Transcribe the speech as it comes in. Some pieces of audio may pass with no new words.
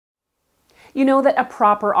You know that a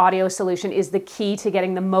proper audio solution is the key to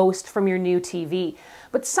getting the most from your new TV,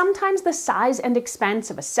 but sometimes the size and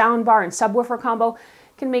expense of a soundbar and subwoofer combo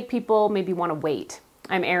can make people maybe want to wait.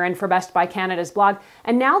 I'm Erin for Best Buy Canada's blog,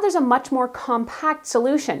 and now there's a much more compact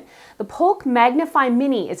solution. The Polk Magnifi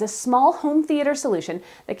Mini is a small home theater solution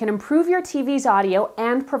that can improve your TV's audio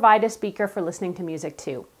and provide a speaker for listening to music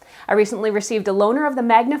too. I recently received a loaner of the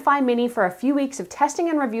Magnifi Mini for a few weeks of testing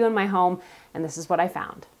and review in my home, and this is what I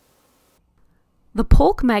found. The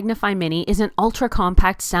Polk Magnifi Mini is an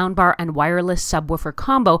ultra-compact soundbar and wireless subwoofer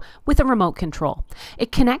combo with a remote control.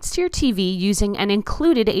 It connects to your TV using an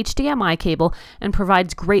included HDMI cable and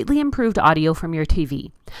provides greatly improved audio from your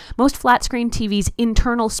TV. Most flat-screen TVs'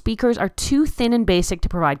 internal speakers are too thin and basic to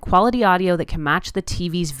provide quality audio that can match the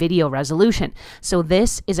TV's video resolution, so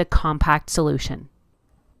this is a compact solution.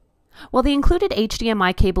 While the included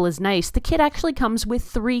HDMI cable is nice, the kit actually comes with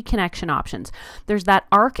 3 connection options. There's that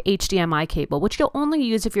ARC HDMI cable, which you'll only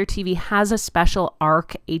use if your TV has a special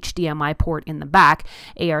ARC HDMI port in the back.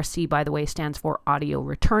 ARC, by the way, stands for Audio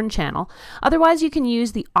Return Channel. Otherwise, you can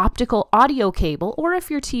use the optical audio cable, or if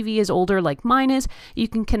your TV is older like mine is, you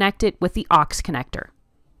can connect it with the aux connector.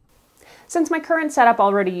 Since my current setup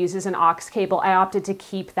already uses an aux cable, I opted to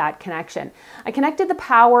keep that connection. I connected the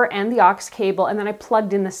power and the aux cable, and then I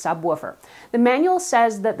plugged in the subwoofer. The manual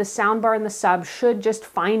says that the soundbar and the sub should just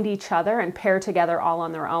find each other and pair together all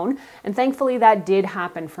on their own, and thankfully that did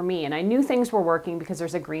happen for me, and I knew things were working because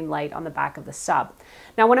there's a green light on the back of the sub.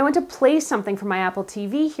 Now when I went to play something from my Apple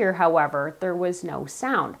TV here, however, there was no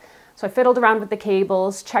sound. So I fiddled around with the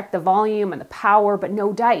cables, checked the volume and the power, but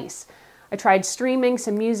no dice. I tried streaming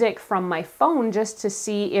some music from my phone just to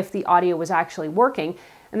see if the audio was actually working,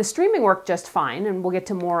 and the streaming worked just fine, and we'll get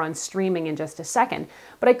to more on streaming in just a second,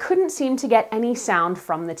 but I couldn't seem to get any sound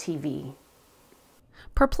from the TV.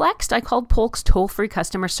 Perplexed, I called Polk's toll-free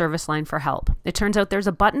customer service line for help. It turns out there's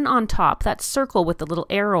a button on top, that circle with the little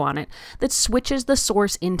arrow on it, that switches the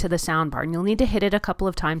source into the soundbar, and you'll need to hit it a couple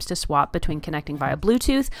of times to swap between connecting via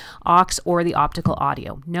Bluetooth, aux, or the optical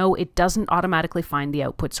audio. No, it doesn't automatically find the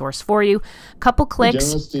output source for you. Couple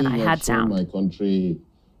clicks, and I had sound. My country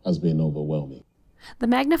has been overwhelming. The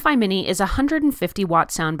Magnifi Mini is a 150-watt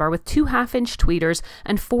soundbar with 2 half-inch tweeters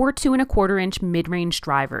and 4 2¼ inch mid-range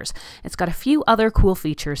drivers. It's got a few other cool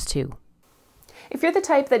features too. If you're the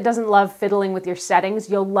type that doesn't love fiddling with your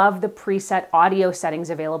settings, you'll love the preset audio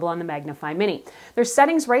settings available on the Magnifi Mini. There's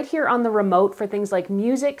settings right here on the remote for things like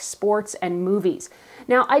music, sports, and movies.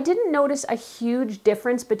 Now, I didn't notice a huge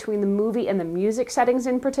difference between the movie and the music settings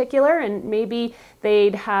in particular, and maybe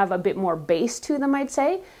they'd have a bit more bass to them, I'd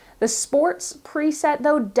say. The sports preset,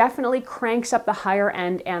 though, definitely cranks up the higher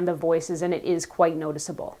end and the voices, and it is quite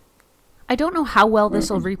noticeable. I don't know how well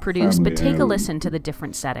this will reproduce, but take a listen to the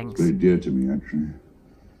different settings. It's very dear to me, actually.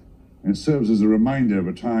 And it serves as a reminder of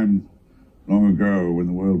a time long ago when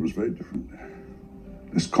the world was very different,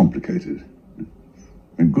 less complicated,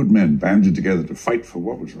 and good men banded together to fight for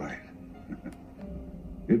what was right.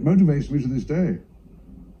 It motivates me to this day,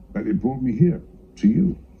 that it brought me here, to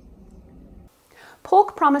you.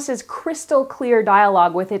 Polk promises crystal clear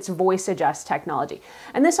dialogue with its voice adjust technology,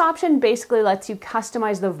 and this option basically lets you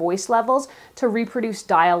customize the voice levels to reproduce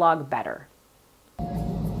dialogue better.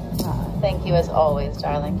 Thank you as always,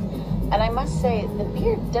 darling. And I must say, the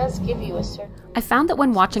beard does give you a certain... I found that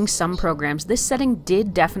when watching some programs, this setting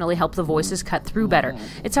did definitely help the voices cut through better.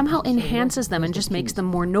 It somehow enhances them and just makes them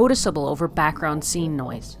more noticeable over background scene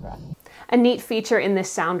noise. A neat feature in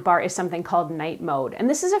this soundbar is something called night mode, and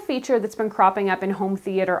this is a feature that's been cropping up in home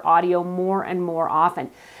theater audio more and more often,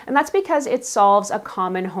 and that's because it solves a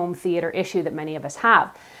common home theater issue that many of us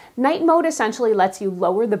have. Night mode essentially lets you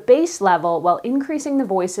lower the bass level while increasing the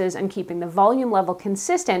voices and keeping the volume level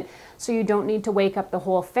consistent, so you don't need to wake up the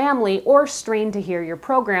whole family or strain to hear your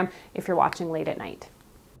program if you're watching late at night.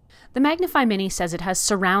 The Magnifi Mini says it has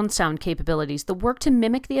surround sound capabilities that work to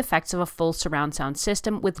mimic the effects of a full surround sound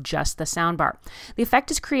system with just the soundbar. The effect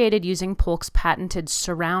is created using Polk's patented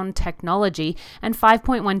surround technology and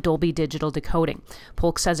 5.1 Dolby digital decoding.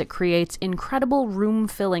 Polk says it creates incredible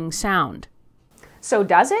room-filling sound. So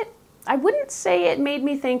does it? I wouldn't say it made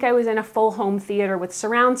me think I was in a full home theater with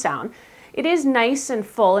surround sound. It is nice and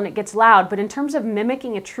full and it gets loud, but in terms of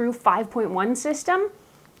mimicking a true 5.1 system,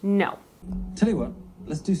 no. Tell you what.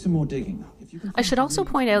 Let's do some more digging. I should also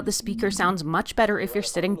point out the speaker sounds much better if you're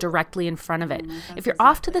sitting directly in front of it. If you're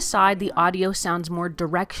off to the side, the audio sounds more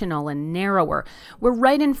directional and narrower. Where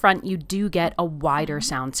right in front, you do get a wider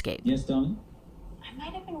soundscape. Yes, darling? I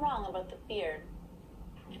might have been wrong about the beard.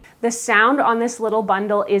 The sound on this little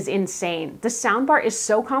bundle is insane. The soundbar is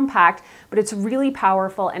so compact, but it's really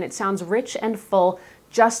powerful and it sounds rich and full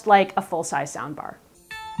just like a full-size soundbar.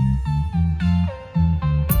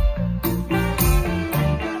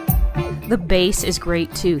 The bass is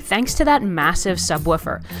great too, thanks to that massive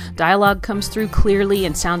subwoofer. Dialogue comes through clearly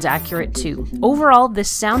and sounds accurate too. Overall, this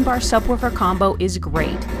soundbar subwoofer combo is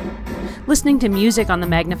great. Listening to music on the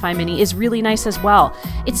Magnifi Mini is really nice as well.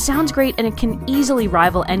 It sounds great and it can easily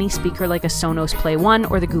rival any speaker like a Sonos Play 1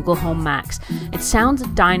 or the Google Home Max. It sounds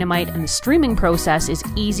dynamite and the streaming process is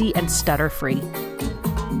easy and stutter-free.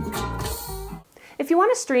 If you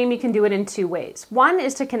want to stream, you can do it in two ways. One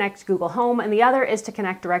is to connect to Google Home, and the other is to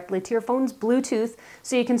connect directly to your phone's Bluetooth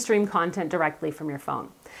so you can stream content directly from your phone.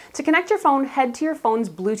 To connect your phone, head to your phone's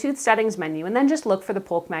Bluetooth settings menu and then just look for the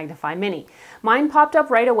Polk Magnifi Mini. Mine popped up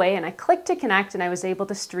right away and I clicked to connect and I was able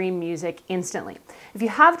to stream music instantly. If you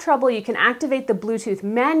have trouble, you can activate the Bluetooth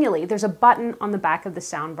manually. There's a button on the back of the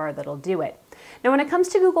soundbar that'll do it. Now when it comes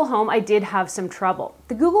to Google Home, I did have some trouble.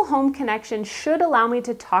 The Google Home connection should allow me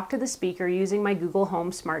to talk to the speaker using my Google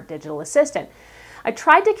Home Smart Digital Assistant. I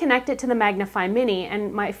tried to connect it to the Magnifi Mini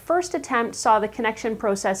and my first attempt saw the connection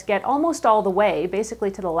process get almost all the way,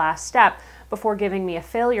 basically to the last step, before giving me a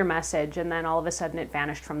failure message, and then all of a sudden it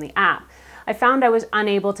vanished from the app. I found I was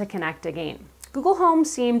unable to connect again. Google Home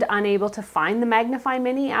seemed unable to find the Magnifi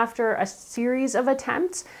Mini after a series of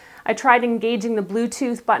attempts. I tried engaging the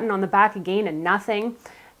Bluetooth button on the back again and nothing.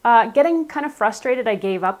 Getting kind of frustrated, I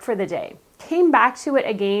gave up for the day. Came back to it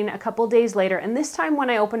again a couple days later, and this time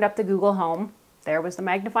when I opened up the Google Home, there was the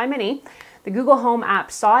Magnifi Mini. The Google Home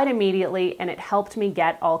app saw it immediately and it helped me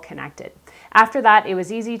get all connected. After that, it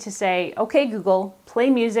was easy to say, okay Google, play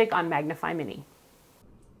music on Magnifi Mini.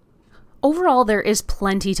 Overall, there is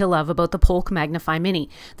plenty to love about the Polk Magnifi Mini.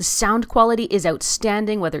 The sound quality is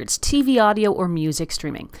outstanding, whether it's TV audio or music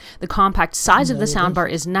streaming. The compact size of the soundbar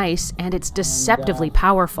is nice and it's deceptively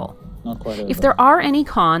powerful. If there are any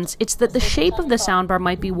cons, it's that the shape of the soundbar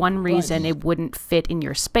might be one reason it wouldn't fit in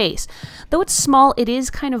your space. Though it's small, it is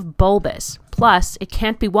kind of bulbous. Plus, it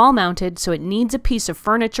can't be wall-mounted, so it needs a piece of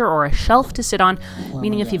furniture or a shelf to sit on,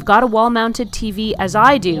 meaning if you've got a wall-mounted TV, as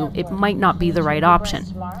I do, it might not be the right option.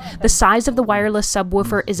 The size of the wireless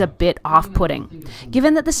subwoofer is a bit off-putting.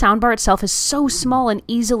 Given that the soundbar itself is so small and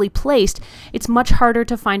easily placed, it's much harder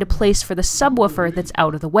to find a place for the subwoofer that's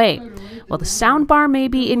out of the way. While the soundbar may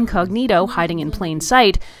be incognito, hiding in plain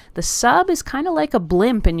sight, the sub is kind of like a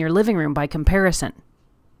blimp in your living room by comparison.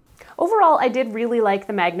 Overall, I did really like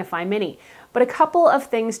the Magnifi Mini, but a couple of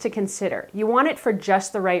things to consider. You want it for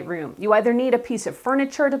just the right room. You either need a piece of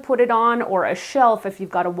furniture to put it on or a shelf if you've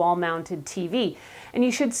got a wall-mounted TV. And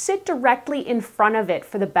you should sit directly in front of it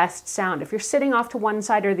for the best sound. If you're sitting off to one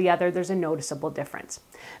side or the other, there's a noticeable difference.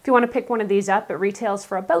 If you want to pick one of these up, it retails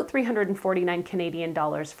for about 349 Canadian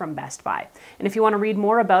dollars from Best Buy. And if you want to read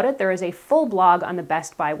more about it, there is a full blog on the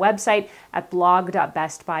Best Buy website at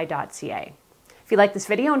blog.bestbuy.ca. If you liked this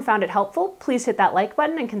video and found it helpful, please hit that like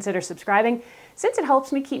button and consider subscribing, since it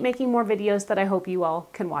helps me keep making more videos that I hope you all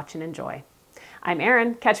can watch and enjoy. I'm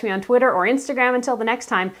Erin. Catch me on Twitter or Instagram. Until the next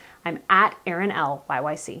time, I'm at Erin L.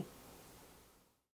 BBY CAN.